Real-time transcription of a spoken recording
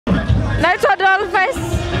Naitwa Dolphus.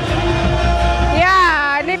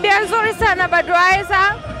 Yeah, ni bia nzuri sana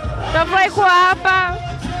Budweiser. Tunafurahi kuwa hapa.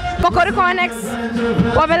 Kokoriko Annex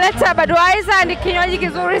wameleta Budweiser, ni kinywaji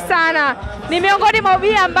kizuri sana. Ni miongoni mwa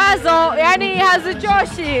bia ambazo yani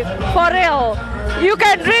hazichoshi for real. You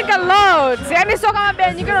can drink a lot. Yani sio kama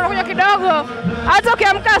bia nyingine unakunywa kidogo. Hata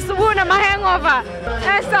ukiamka asubuhi na hangover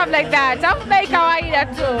and stuff like that. Hapo bei kawaida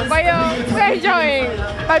tu. Kwa hiyo we're enjoying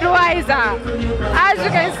Budweiser. As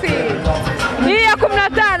you can see. Hii ya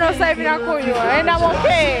 15 sasa hivi nakunywa. And I'm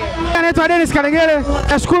okay. Naitwa Dennis Kalegele.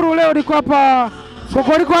 Nashukuru leo niko hapa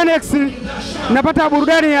Kokoriko Annex. Napata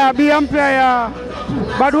burudani ya bia mpya ya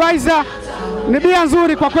Budweiser. Ni bia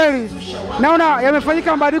nzuri kwa kweli. Naona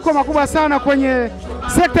yamefanyika mabadiliko makubwa sana kwenye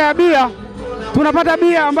sekta ya bia. Tunapata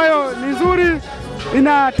bia ambayo ni nzuri,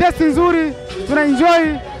 ina taste nzuri, tuna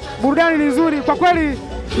enjoy, burudani ni nzuri. Kwa kweli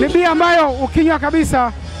ni bia ambayo ukinywa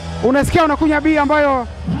kabisa unasikia unakunywa bia ambayo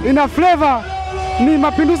ina flavor. Ni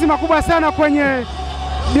mapinduzi makubwa sana kwenye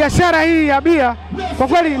biashara hii ya bia. Kwa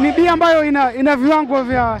kweli ni bia ambayo ina viwango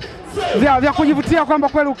vya kujivutia kwamba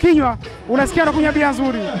kweli ukinywa unasikia unakunywa bia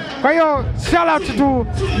nzuri. Kwa hiyo shout out to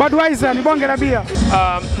Budweiser, ni bonge la bia.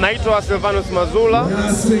 Naitwa Silvanus Mazula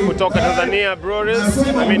kutoka Tanzania Breweries.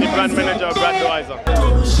 Mimi ni brand manager wa Budweiser.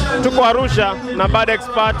 Tuko Arusha na Bad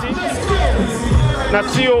Party. Na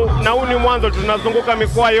sio na huu ni mwanzo, tunazunguka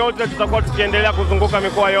mikoa yote, tutakuwa tukiendelea kuzunguka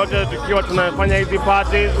mikoa yote tukiwa tunafanya hizi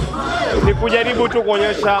parties. Ni kujaribu tu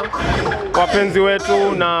kuonyesha wapenzi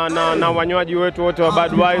wetu na wanywaji wetu wote wa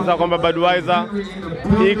Budweiser kwamba Budweiser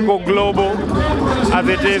iko global as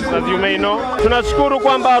it is, as you may know. Tunashukuru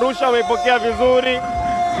kwamba Arusha wameipokea vizuri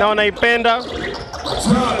na wanaipenda,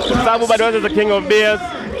 sababu Budweiser is the king of beers.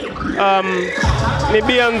 Ni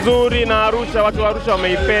bia nzuri na Arusha, watu wa Arusha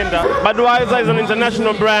wameipenda. Budweiser is an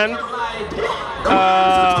international brand.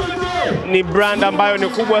 Ni brand ambayo ni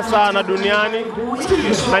kubwa sana duniani.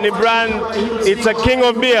 Na ni brand, it's a king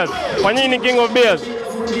of beers. Kwa nini ni king of beers?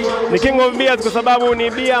 Ni king of beers kwa sababu ni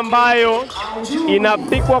bia ambayo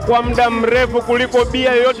inapikwa kwa muda mrefu kuliko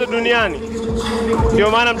bia yoyote duniani.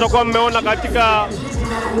 Ndio maana mtakuwa mmeona katika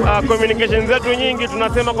communication zetu nyingi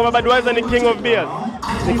tunasema kwamba Budweiser ni king of beers.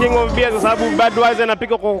 Ni king of beers kwa sababu Budweiser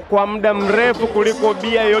inapikwa kwa muda mrefu kuliko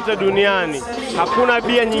bia yote duniani. Hakuna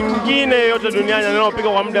bia nyingine yote duniani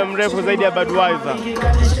inayopikwa kwa muda mrefu zaidi ya Budweiser.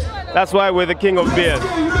 That's why we're the king of beers.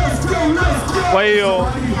 Kwa hiyo,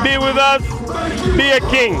 be with us, be a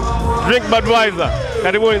king, drink Budweiser.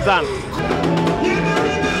 Karibuni sana.